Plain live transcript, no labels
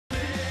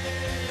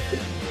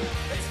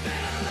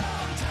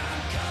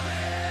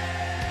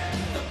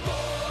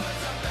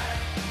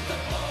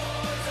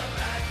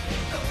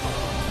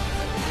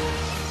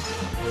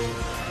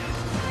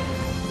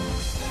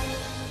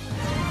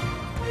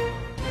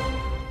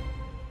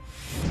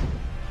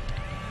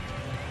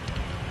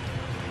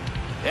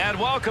And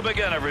welcome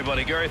again,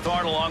 everybody. Gary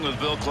Thorne along with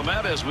Bill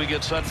Clement as we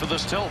get set for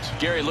this tilt.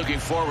 Gary, looking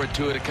forward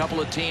to it. A couple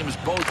of teams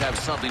both have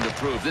something to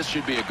prove. This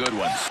should be a good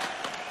one.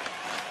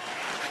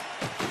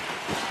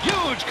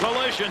 Huge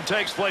collision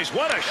takes place.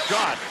 What a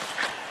shot.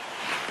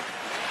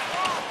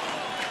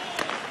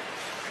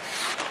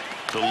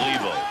 To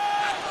Levo.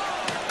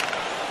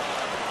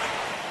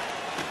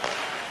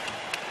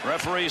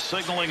 Referee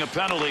signaling a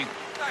penalty.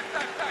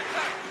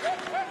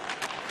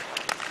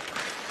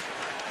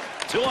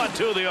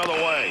 2-on-2 the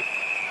other way.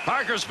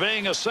 Parker's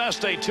being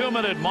assessed a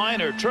 2-minute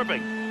minor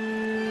tripping.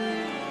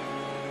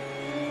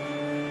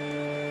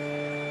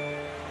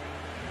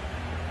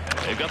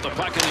 They've got the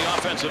puck in the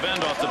offensive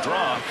end off the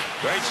draw.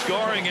 Great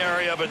scoring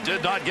area, but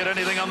did not get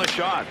anything on the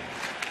shot.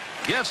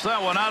 Gets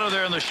that one out of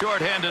there in the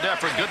short-handed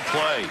effort. Good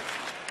play.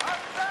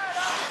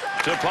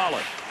 To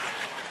Pollock.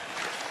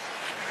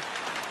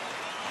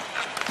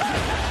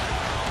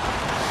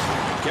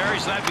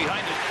 Carries that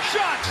behind it.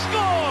 Shot,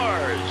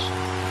 scores!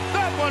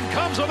 That one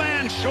comes a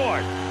man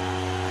short.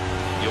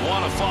 You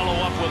want to follow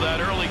up with that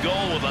early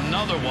goal with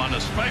another one,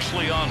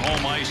 especially on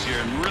home ice here,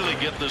 and really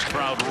get this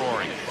crowd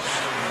roaring.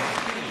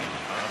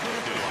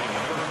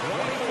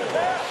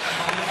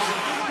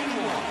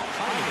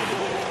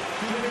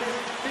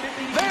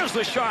 There's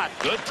the shot.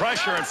 Good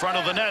pressure in front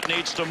of the net.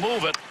 Needs to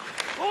move it.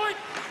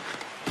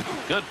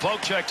 Good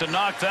poke check to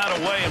knock that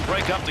away and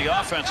break up the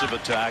offensive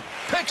attack.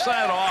 Picks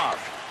that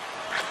off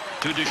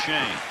to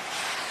Duchesne.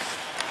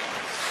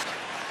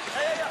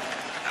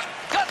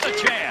 Got the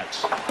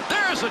chance.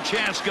 There's a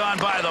chance gone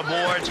by the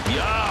boards.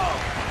 Yeah.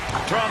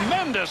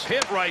 Tremendous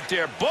hit right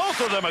there.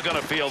 Both of them are going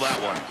to feel that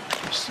one.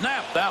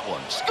 Snap that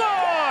one.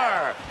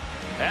 Score!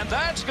 And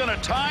that's going to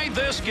tie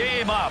this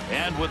game up.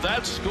 And with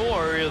that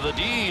score, the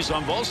D's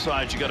on both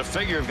sides, you got to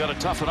figure you've got to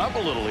toughen up a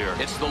little here.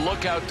 It's the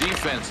lookout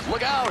defense.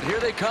 Look out. Here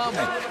they come.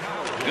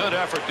 Good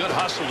effort. Good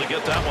hustle to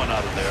get that one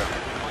out of there.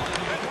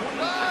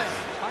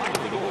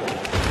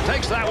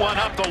 Takes that one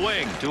up the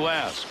wing to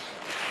Ask.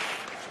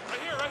 Right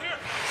here.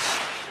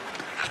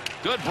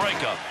 Good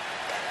breakup.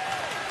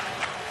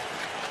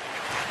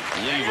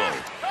 Levo.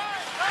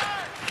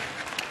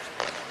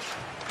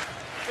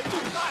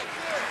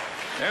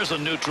 There's a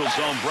neutral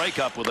zone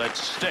breakup with that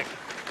stick.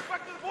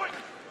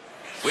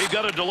 We've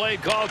got a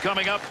delayed call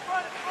coming up.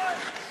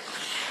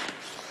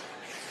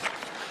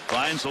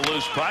 Finds a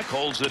loose puck,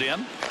 holds it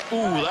in.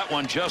 Ooh, that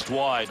one just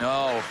wide.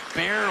 No,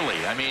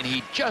 barely. I mean,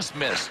 he just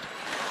missed.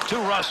 To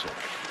Russell.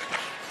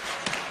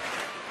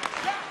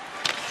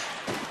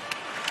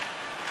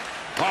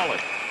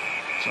 Pollock.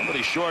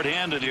 Somebody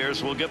short-handed here,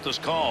 so we'll get this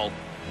call.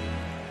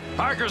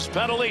 Parker's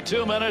penalty,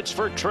 2 minutes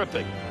for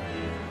tripping.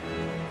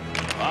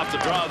 Off the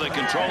draw, they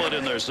control it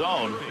in their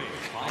zone.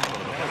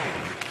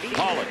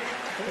 Pollock.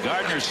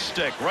 Gardner's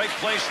stick. Right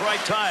place, right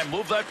time.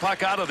 Move that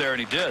puck out of there, and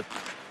he did.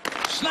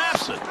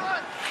 Snaps it.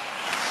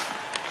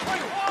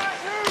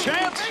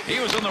 Chance. He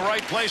was in the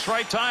right place,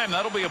 right time.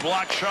 That'll be a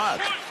blocked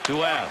shot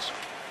to Ask.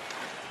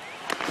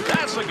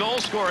 That's a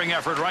goal-scoring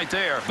effort right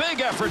there.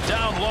 Big effort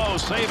down low.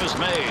 Save is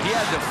made. He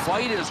had to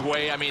fight his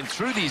way, I mean,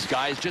 through these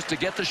guys just to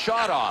get the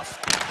shot off.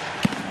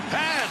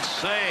 Pad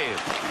save.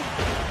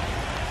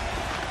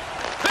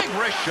 Big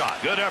wrist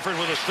shot. Good effort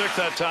with a stick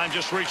that time.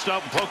 Just reached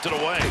out and poked it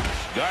away.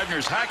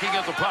 Gardner's hacking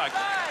at the puck.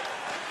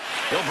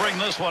 He'll bring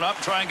this one up,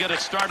 try and get it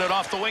started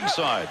off the wing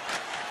side.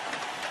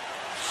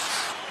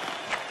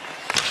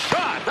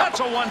 Shot. That's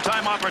a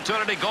one-time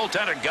opportunity.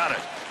 Goaltender got it.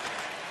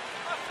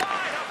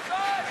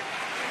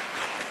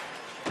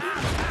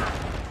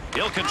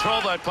 He'll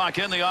control that puck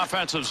in the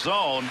offensive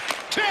zone.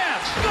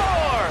 Chance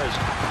scores!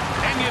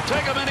 And you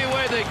take them any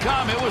way they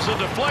come. It was a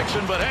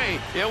deflection, but hey,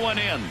 it went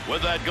in.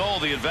 With that goal,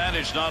 the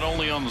advantage not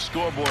only on the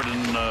scoreboard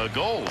and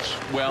goals.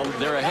 Well,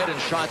 they're ahead in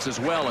shots as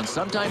well, and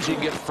sometimes you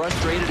can get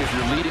frustrated if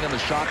you're leading on the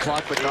shot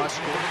clock but not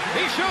scoring.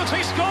 He shoots,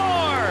 he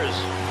scores!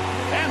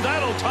 And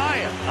that'll tie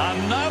it.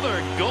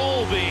 Another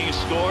goal being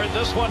scored.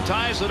 This one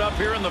ties it up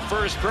here in the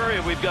first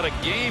period. We've got a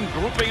game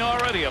grouping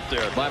already up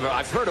there.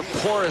 I've heard of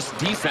porous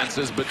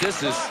defenses, but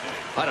this is,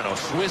 I don't know,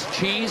 Swiss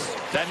cheese?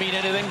 That mean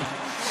anything?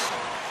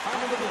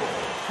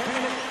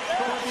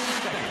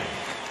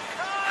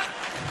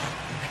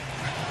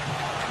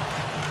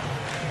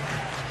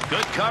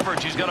 Good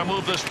coverage. He's got to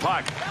move this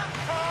puck.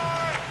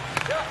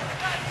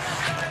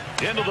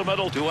 Into the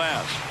middle to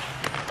Ask.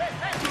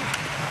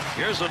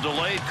 Here's a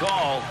delayed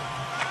call.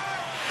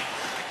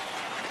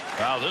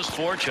 Wow, this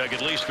forecheck,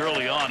 at least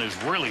early on, is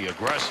really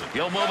aggressive.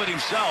 He'll move it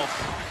himself.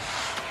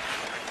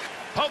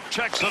 Poke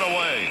checks it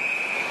away.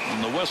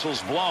 And the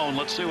whistle's blown.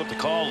 Let's see what the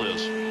call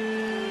is.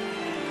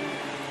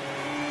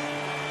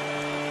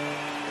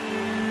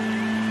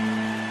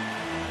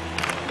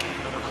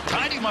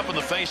 Tied him up in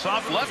the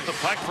face-off, left the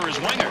puck for his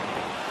winger.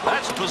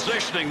 That's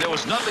positioning. There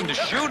was nothing to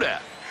shoot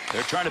at.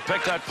 They're trying to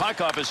pick that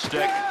puck off his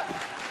stick.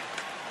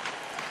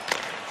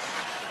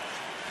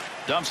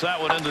 Dumps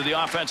that one into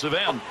the offensive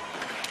end.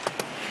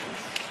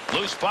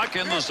 Loose puck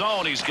in the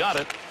zone. He's got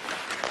it.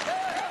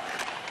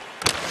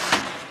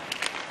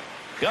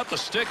 Got the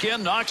stick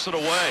in, knocks it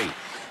away.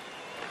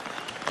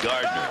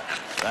 Gardner.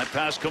 That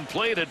pass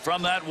completed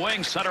from that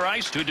wing center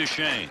ice to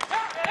Duchesne.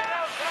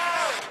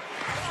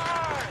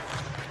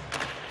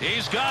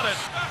 He's got it.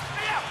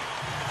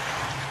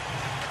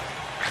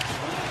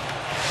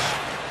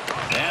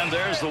 And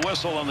there's the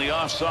whistle on the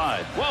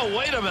offside. Whoa,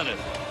 wait a minute.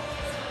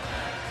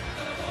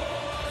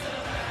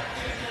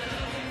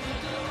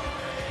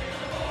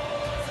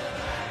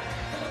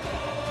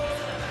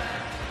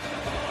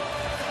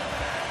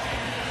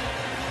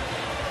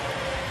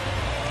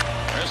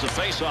 There's a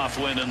face-off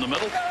win in the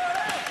middle.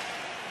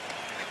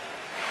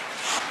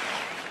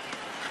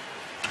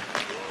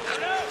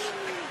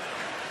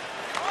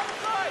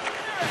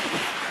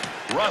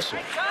 Russell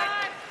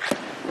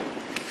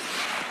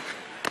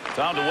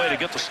found a way to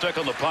get the stick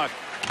on the puck.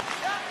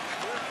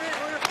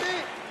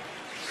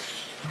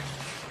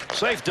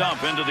 Safe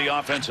dump into the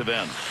offensive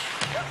end.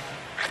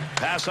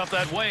 Pass up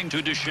that wing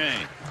to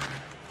Duchesne.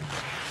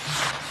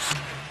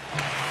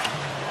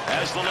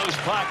 Has the loose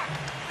puck.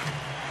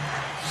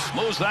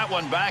 Moves that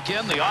one back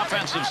in. The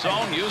offensive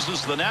zone,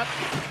 uses the net.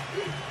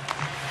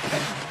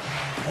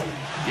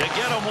 You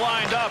get them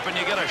lined up and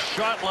you get a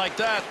shot like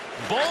that.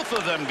 Both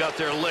of them got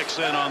their licks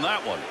in on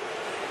that one.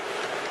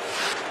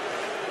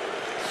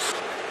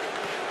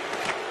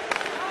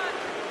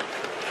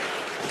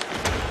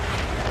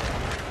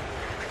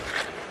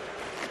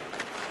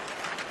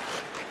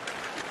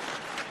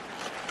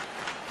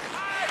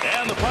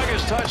 And the puck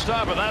is touched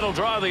up, and that'll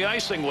draw the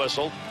icing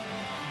whistle.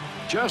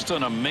 Just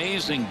an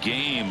amazing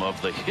game of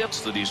the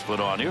hits that he's put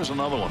on. Here's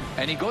another one.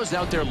 And he goes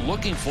out there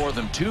looking for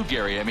them too,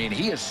 Gary. I mean,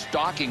 he is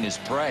stalking his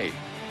prey.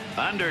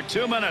 Under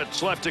 2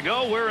 minutes left to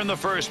go. We're in the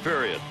first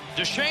period.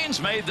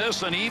 Duchesne's made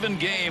this an even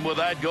game with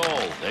that goal.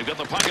 They've got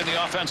the puck in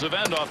the offensive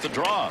end off the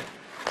draw.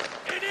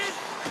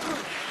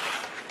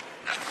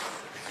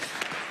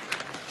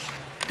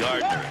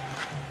 Gardner.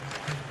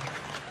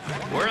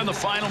 We're in the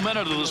final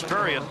minute of this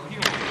period.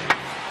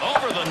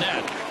 Over the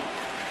net.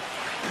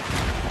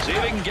 See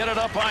if he can get it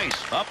up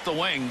ice, up the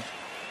wing.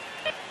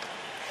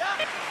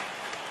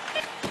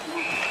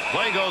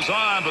 Play goes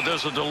on, but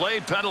there's a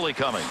delayed penalty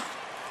coming.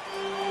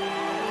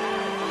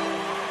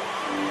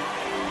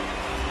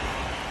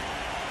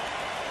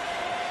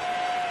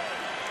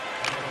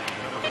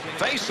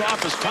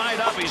 Face-off is tied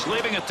up. He's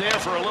leaving it there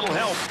for a little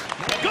help.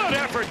 Good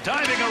effort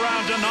diving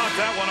around to knock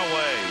that one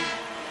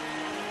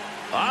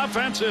away.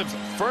 Offensive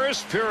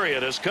first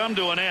period has come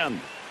to an end.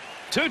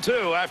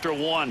 2-2 after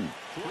 1.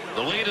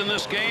 The lead in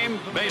this game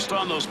based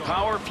on those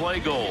power play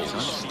goals.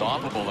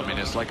 Unstoppable. I mean,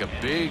 it's like a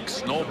big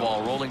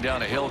snowball rolling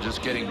down a hill,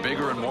 just getting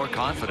bigger and more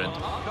confident.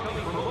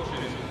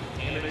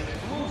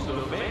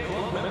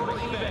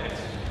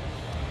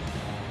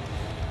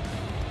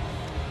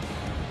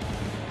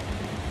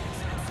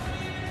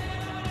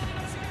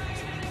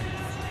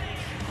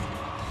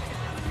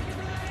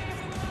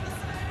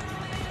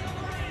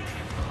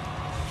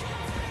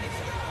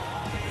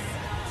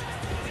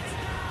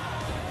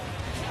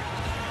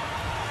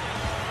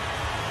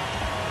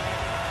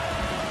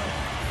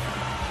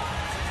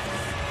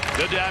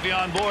 Good to have you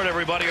on board,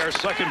 everybody. Our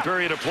second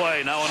period of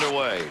play now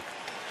underway.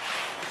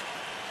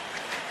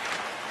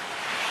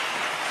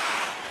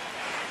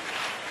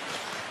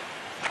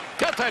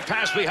 Got that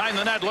pass behind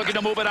the net, looking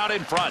to move it out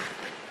in front.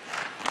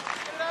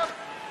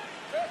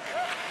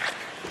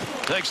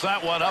 Takes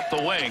that one up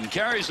the wing,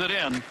 carries it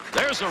in.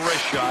 There's a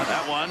wrist shot.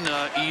 That one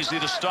easy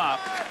to stop.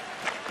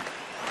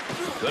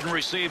 Couldn't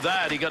receive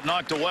that. He got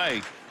knocked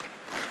away.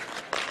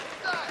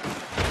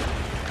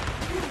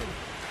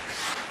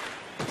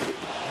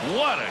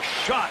 What a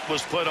shot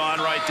was put on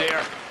right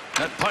there.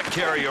 That puck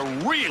carrier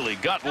really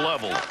got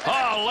leveled.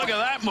 Oh, look at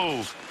that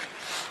move.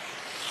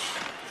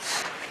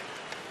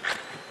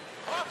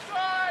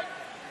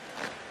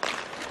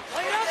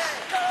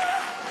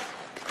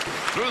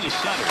 Through the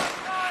center.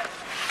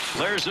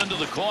 Flares into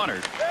the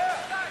corner.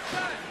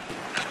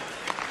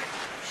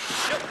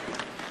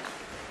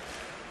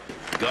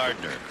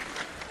 Gardner.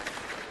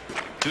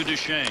 To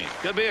Duchesne.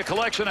 Could be a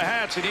collection of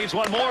hats. He needs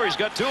one more. He's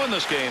got 2 in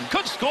this game.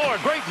 Could score.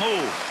 Great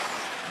move.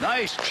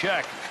 Nice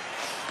check.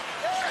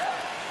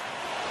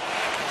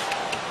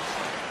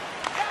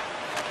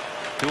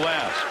 To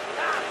ask.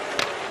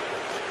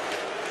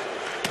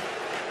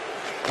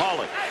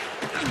 Pollock.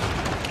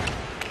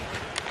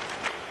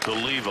 To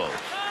Levo.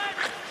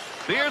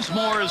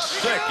 Beardsmore's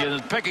stick in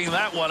picking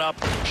that one up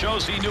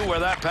shows he knew where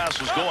that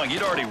pass was going.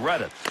 He'd already read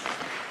it.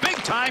 Big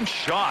time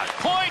shot.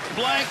 Point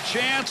blank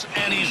chance,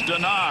 and he's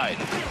denied.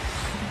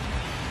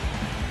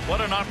 What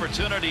an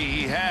opportunity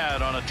he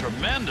had on a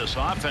tremendous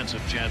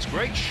offensive chance.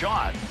 Great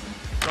shot.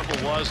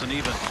 Trouble was an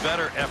even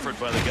better effort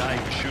by the guy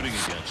he was shooting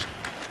against.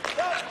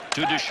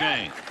 To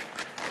Duchesne.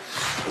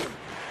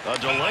 A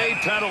delayed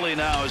penalty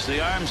now as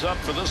the arm's up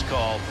for this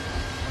call.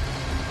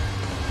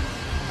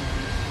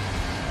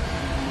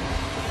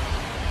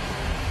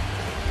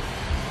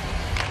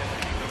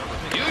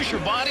 Use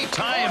your body,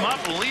 tie him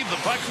up, and leave the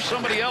puck for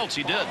somebody else.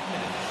 He did.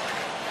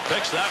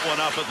 Picks that one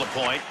up at the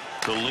point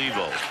to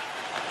Levo.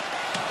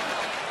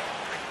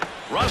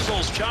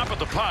 Russell's chop at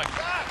the puck.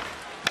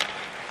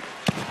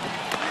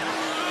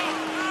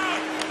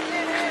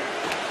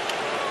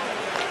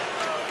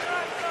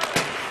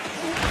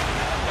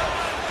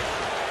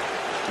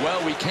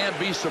 Well, we can't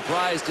be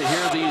surprised to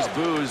hear these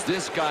boos.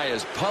 This guy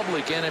is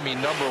public enemy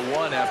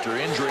 #1 after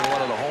injuring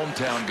one of the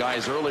hometown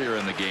guys earlier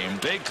in the game.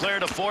 Big clear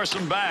to force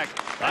him back.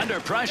 Under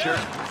pressure.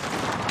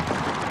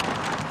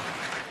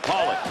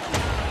 Pollock.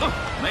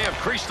 May have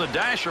creased the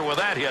dasher with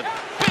that hit.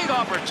 Big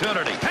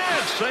opportunity.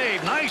 Pad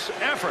save. Nice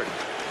effort.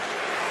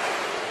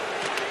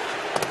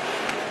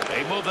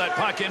 They move that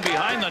puck in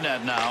behind the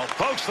net now.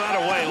 Pokes that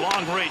away.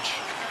 Long reach.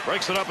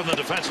 Breaks it up in the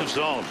defensive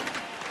zone.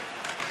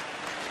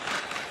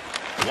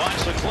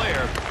 Wants a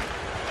clear.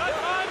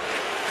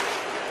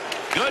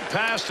 Good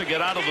pass to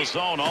get out of the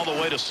zone all the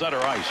way to center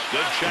ice.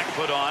 Good check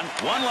put on.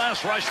 One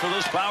last rush for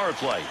this power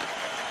play.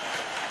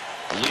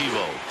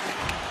 Levo.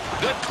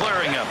 Good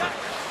clearing effort.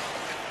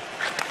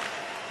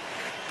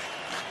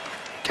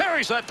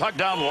 Carries that puck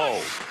down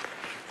low.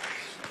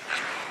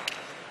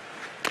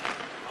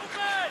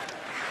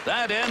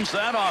 That ends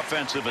that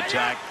offensive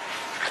attack.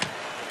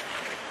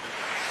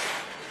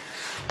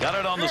 Got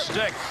it on the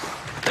stick.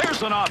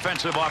 There's an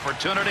offensive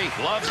opportunity.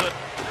 Loves it.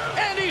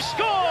 And he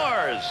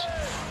scores!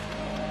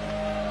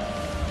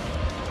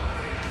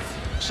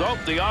 So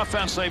the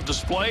offense they've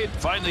displayed,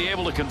 finally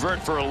able to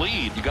convert for a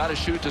lead. You got to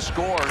shoot to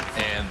score,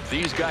 and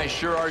these guys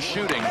sure are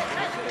shooting.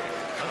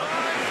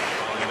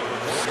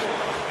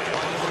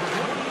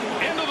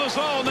 Into the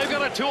zone. They've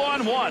got a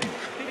 2-on-1.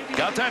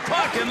 Got that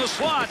puck in the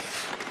slot.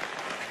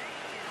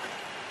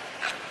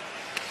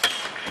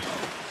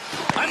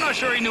 I'm not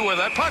sure he knew where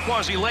that puck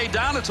was. He laid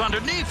down. It's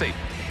underneath him.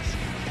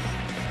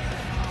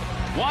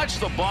 Watch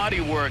the body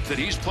work that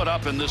he's put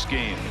up in this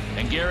game.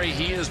 And Gary,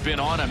 he has been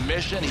on a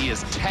mission. He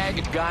has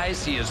tagged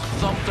guys. He has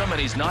thumped them, and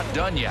he's not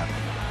done yet.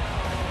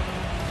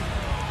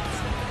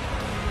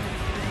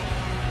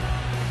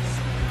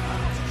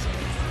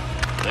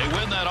 They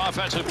win that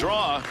offensive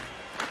draw.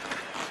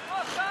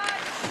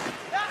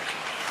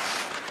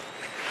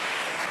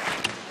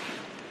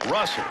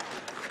 Russell.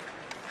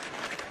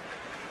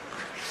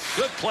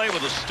 Good play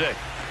with a stick.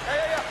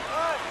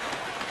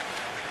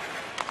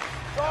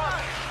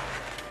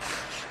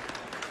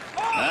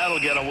 That'll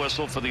get a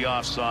whistle for the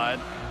offside.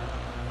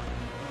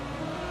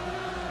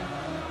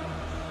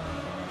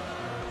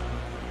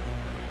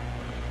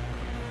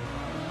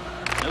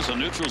 There's a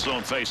neutral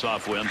zone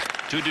face-off win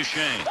to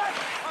Duchesne.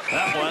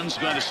 That one's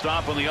going to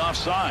stop on the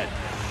offside.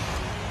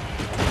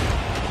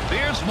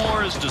 Fears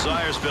more his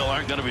desires, Bill,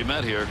 aren't going to be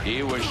met here.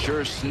 He was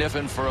sure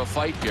sniffing for a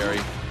fight, Gary.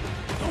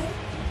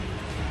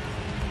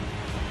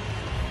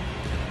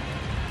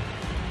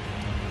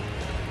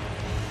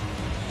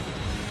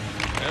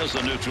 There's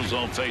the neutral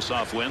zone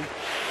face-off win.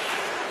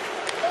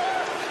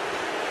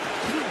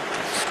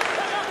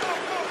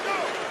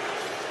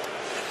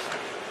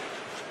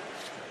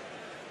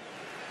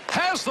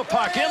 Has the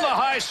puck in the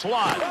high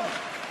slot.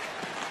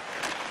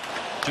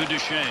 To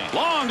Duchesne.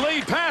 Long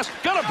lead pass.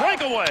 Got a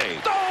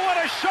breakaway. Oh, what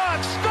a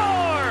shot.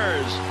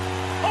 Scores!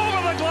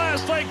 Over the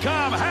glass they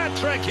come. Hat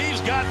trick. He's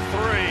got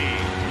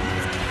 3.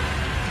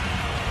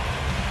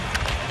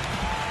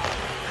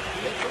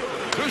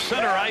 Through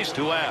center ice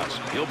to ask.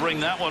 He'll bring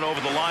that one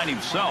over the line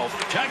himself.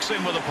 Checks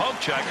him with a poke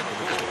check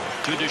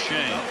to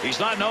Duchesne. He's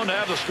not known to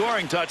have the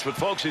scoring touch, but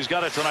folks, he's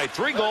got it tonight.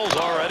 3 goals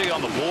already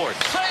on the board.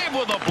 Save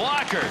with a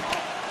blocker.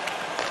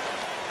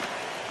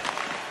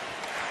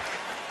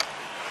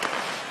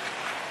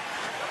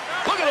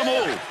 Look at the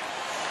move.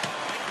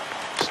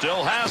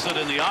 Still has it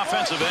in the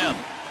offensive end.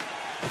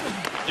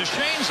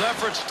 Duchesne's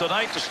efforts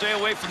tonight to stay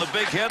away from the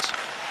big hits,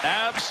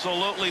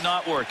 absolutely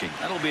not working.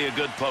 That'll be a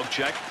good poke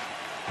check.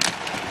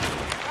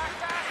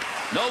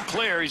 No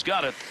clear. He's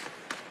got it.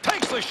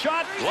 Takes the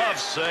shot. Glove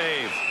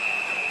save.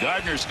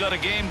 Gardner's got a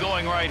game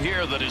going right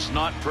here that is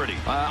not pretty.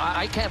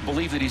 I can't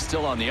believe that he's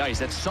still on the ice.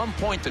 At some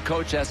point, the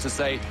coach has to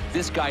say,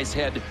 this guy's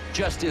head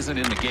just isn't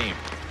in the game.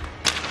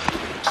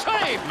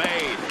 Save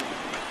made.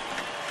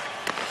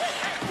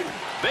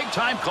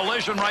 Big-time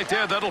collision right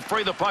there. That'll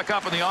free the puck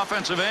up in the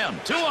offensive end.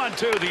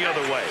 2-on-2 the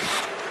other way.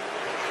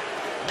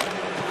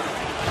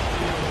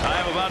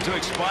 Time about to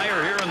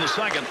expire here in the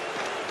second.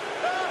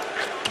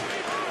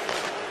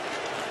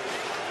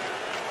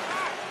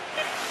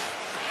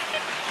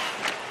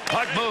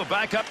 Puck move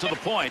back up to the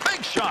point.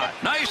 Big shot.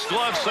 Nice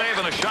glove save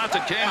and a shot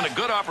that came in a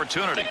good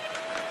opportunity.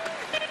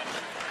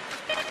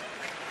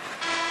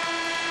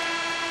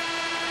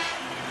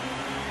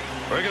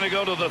 We're going to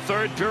go to the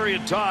third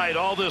period tied.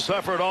 All this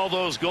effort, all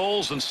those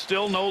goals, and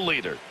still no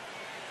leader.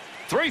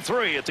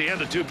 3-3 at the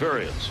end of 2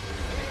 periods.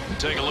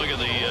 Take a look at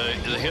the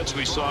hits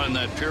we saw in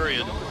that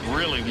period.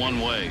 Really one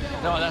way.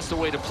 No, that's the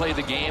way to play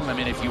the game. I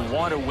mean, if you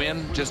want to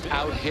win, just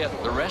out-hit.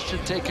 The rest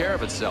should take care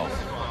of itself.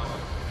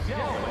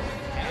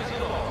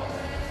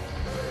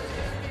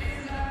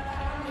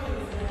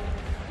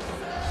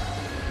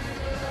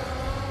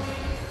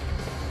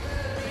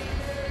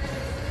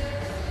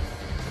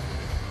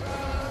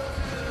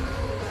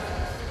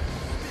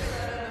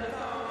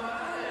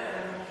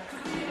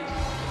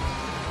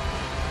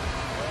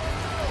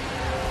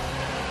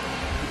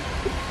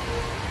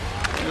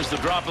 Here's the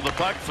drop of the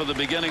puck for the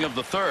beginning of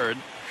the third.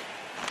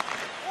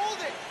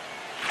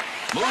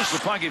 Moves the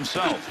puck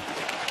himself.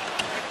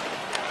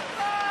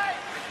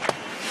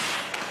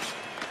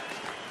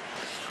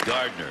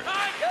 Gardner.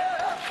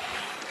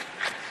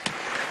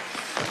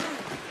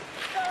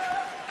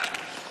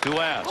 To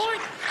ask.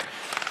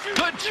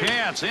 Good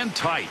chance in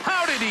tight.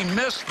 How did he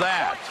miss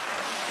that?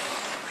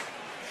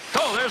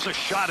 Oh, there's a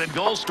shot in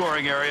goal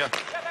scoring area.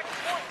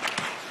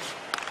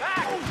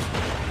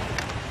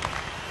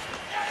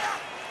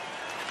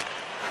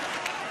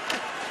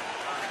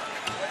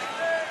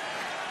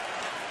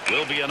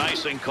 Will be an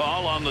icing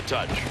call on the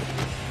touch.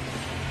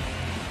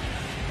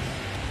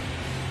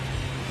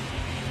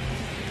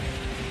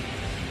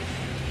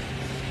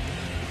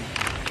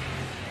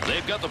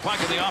 They've got the puck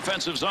in the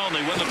offensive zone.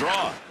 They win the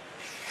draw.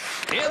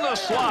 In the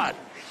slot.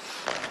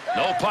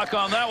 No puck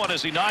on that one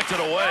as he knocked it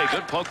away.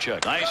 Good poke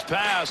check. Nice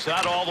pass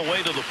out all the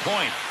way to the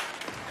point.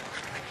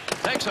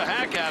 Takes a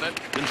hack at it.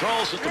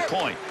 Controls at the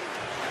point.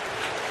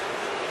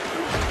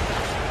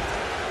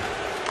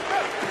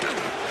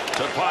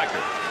 To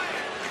Parker.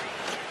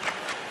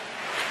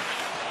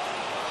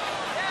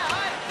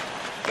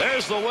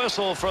 There's the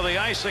whistle for the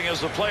icing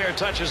as the player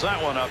touches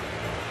that one up.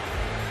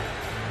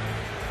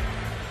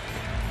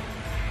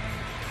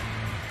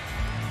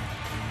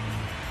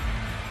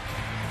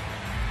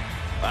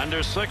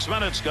 Under 6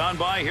 minutes gone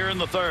by here in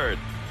the third.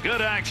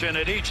 Good action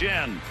at each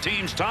end.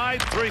 Teams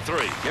tied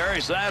 3-3.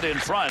 Carries that in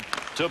front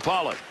to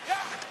Pollock.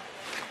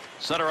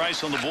 Center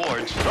ice on the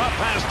boards. Drop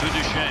pass to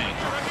Duchesne.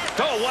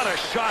 Oh, what a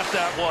shot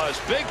that was.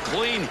 Big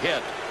clean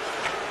hit.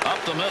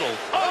 Up the middle.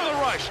 On the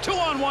rush.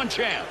 2-on-1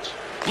 chance.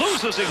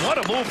 Loses him.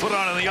 What a move put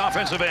on in the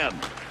offensive end.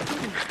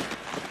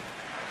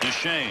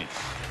 Duchesne.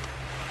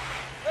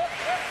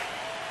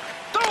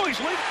 Oh, he's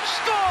leaped.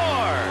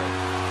 Score!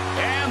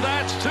 And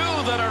that's two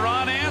that are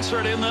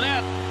unanswered in the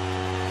net.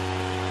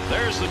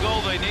 There's the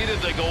goal they needed.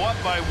 They go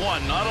up by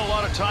one. Not a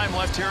lot of time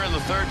left here in the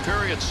third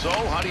period. So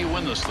how do you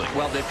win this thing?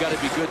 Well, they've got to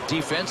be good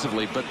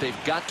defensively, but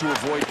they've got to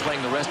avoid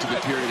playing the rest of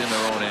the period in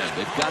their own end.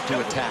 They've got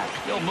to attack.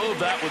 He'll move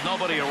that with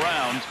nobody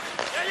around.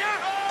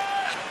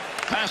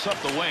 Pass up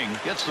the wing.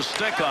 Gets the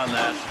stick on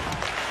that.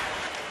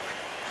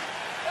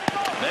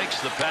 Makes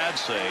the pad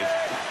save.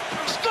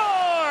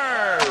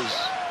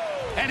 Scores!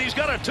 And he's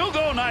got a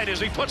 2-goal night as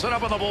he puts it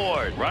up on the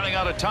board. Running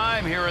out of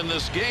time here in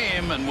this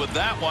game, and with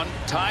that one,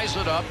 ties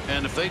it up.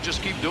 And if they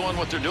just keep doing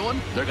what they're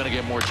doing, they're going to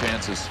get more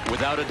chances.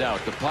 Without a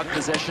doubt, the puck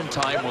possession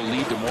time will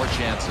lead to more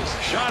chances.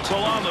 Shots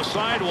along the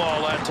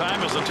sidewall that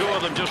time as the two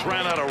of them just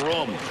ran out of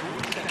room.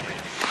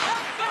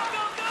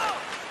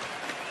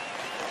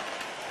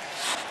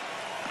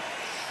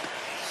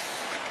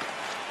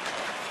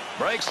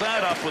 Breaks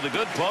that up with a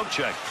good poke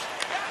check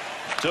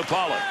to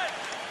Pollock.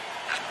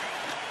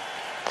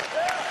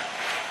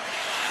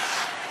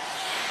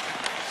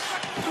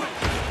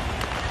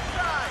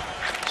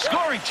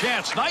 Scoring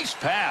chance. Nice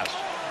pass.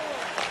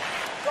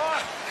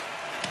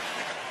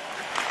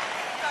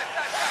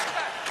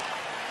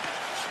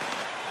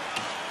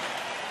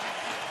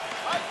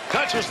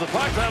 Touches the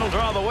puck. That'll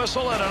draw the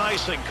whistle and an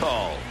icing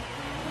call.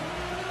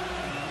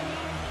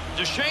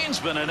 Duchesne's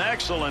been an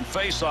excellent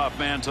face-off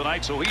man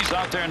tonight, so he's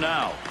out there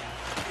now.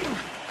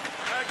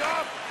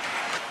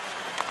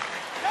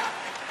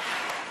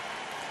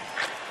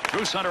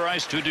 Through center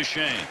ice to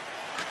Duchesne.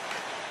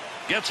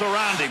 Gets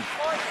around him.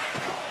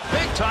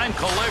 Big-time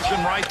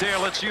collision right there.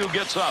 Let's see who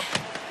gets up.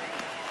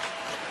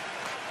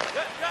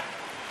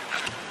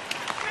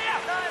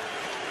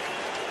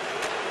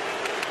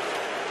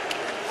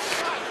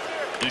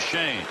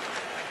 Duchesne.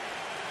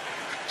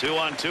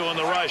 2-on-2 in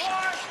the rush.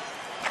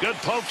 Good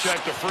poke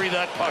check to free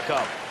that puck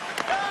up.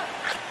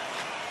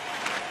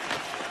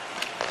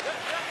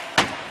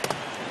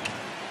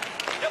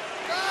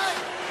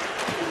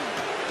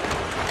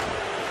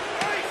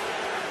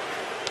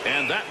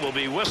 And that will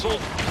be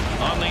whistled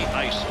on the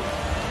ice.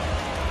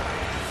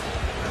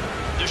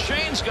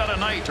 Duchesne's got a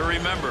night to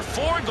remember.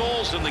 4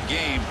 goals in the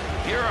game.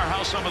 Here are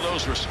how some of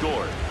those were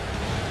scored.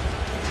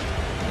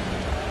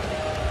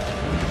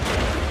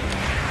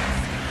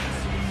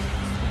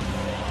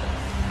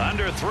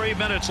 Under 3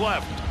 minutes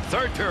left.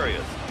 Third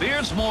period.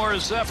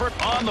 Beardsmore's effort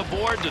on the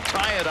board to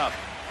tie it up.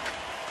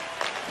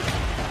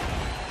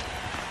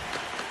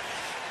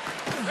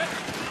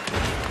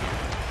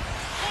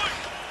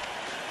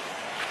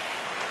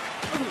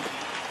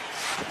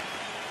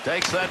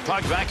 Takes that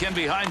puck back in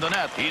behind the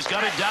net. He's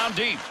got it down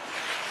deep.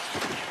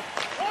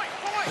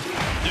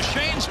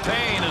 Duchesne's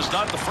pain is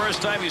not the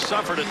first time he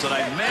suffered it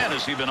tonight. Man,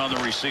 has he been on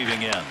the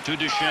receiving end. To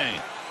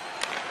Duchesne.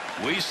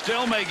 We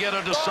still may get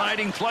a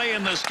deciding play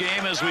in this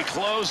game as we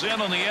close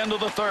in on the end of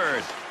the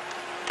third.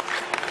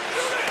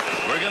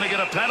 We're going to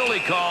get a penalty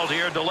called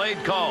here.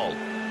 Delayed call.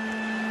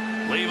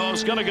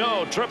 Levo's going to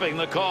go, tripping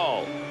the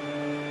call.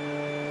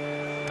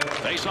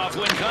 Face-off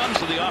win comes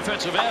to the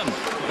offensive end.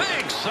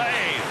 Big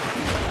save.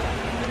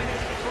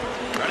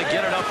 Trying to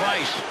get it up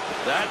ice.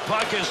 That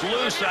puck is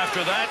loose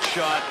after that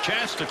shot.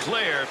 Chance to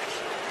clear.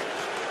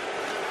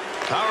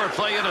 Power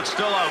play in it,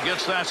 still out.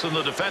 Gets that in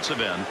the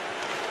defensive end.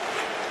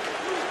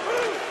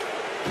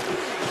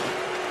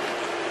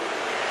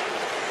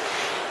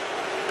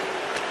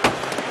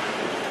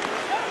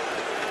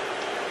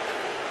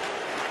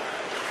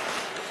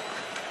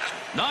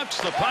 Knocks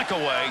the puck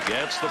away.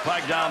 Gets the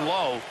puck down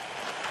low.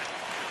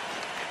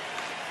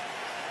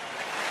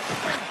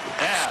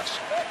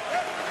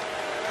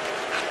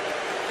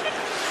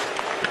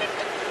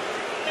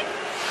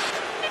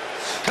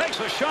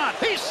 takes a shot.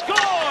 He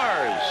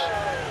scores!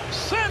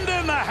 Send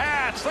in the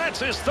hats. That's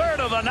his third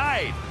of the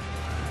night.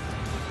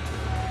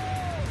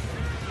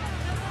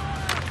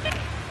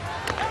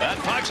 That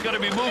puck's going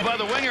to be moved by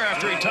the winger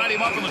after he tied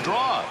him up in the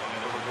draw.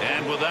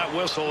 And with that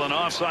whistle, an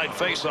offside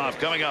faceoff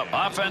coming up.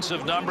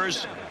 Offensive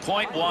numbers,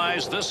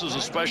 point-wise, this is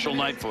a special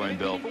night for him,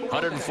 Bill.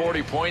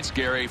 140 points,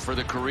 Gary, for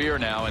the career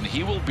now, and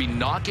he will be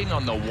knocking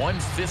on the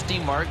 150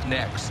 mark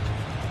next.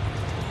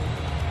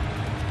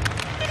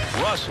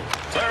 Russell,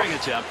 clearing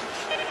attempt.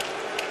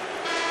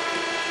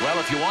 Well,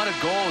 if you wanted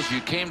goals,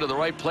 you came to the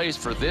right place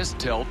for this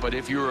tilt, but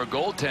if you were a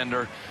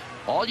goaltender,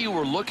 all you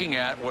were looking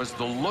at was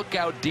the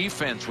lookout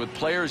defense with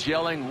players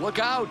yelling, "Look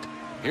out!"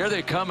 Here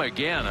they come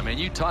again. I mean,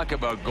 you talk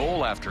about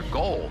goal after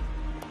goal.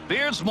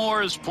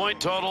 Beardsmore's point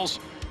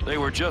totals, they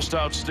were just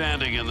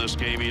outstanding in this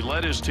game. He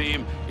led his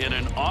team in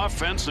an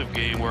offensive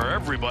game where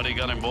everybody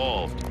got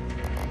involved.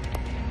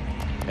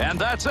 And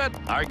that's it.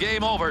 Our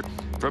game over.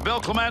 For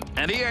Bill Clement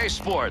and EA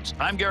Sports,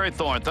 I'm Gary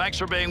Thorne. Thanks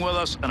for being with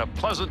us, and a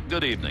pleasant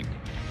good evening.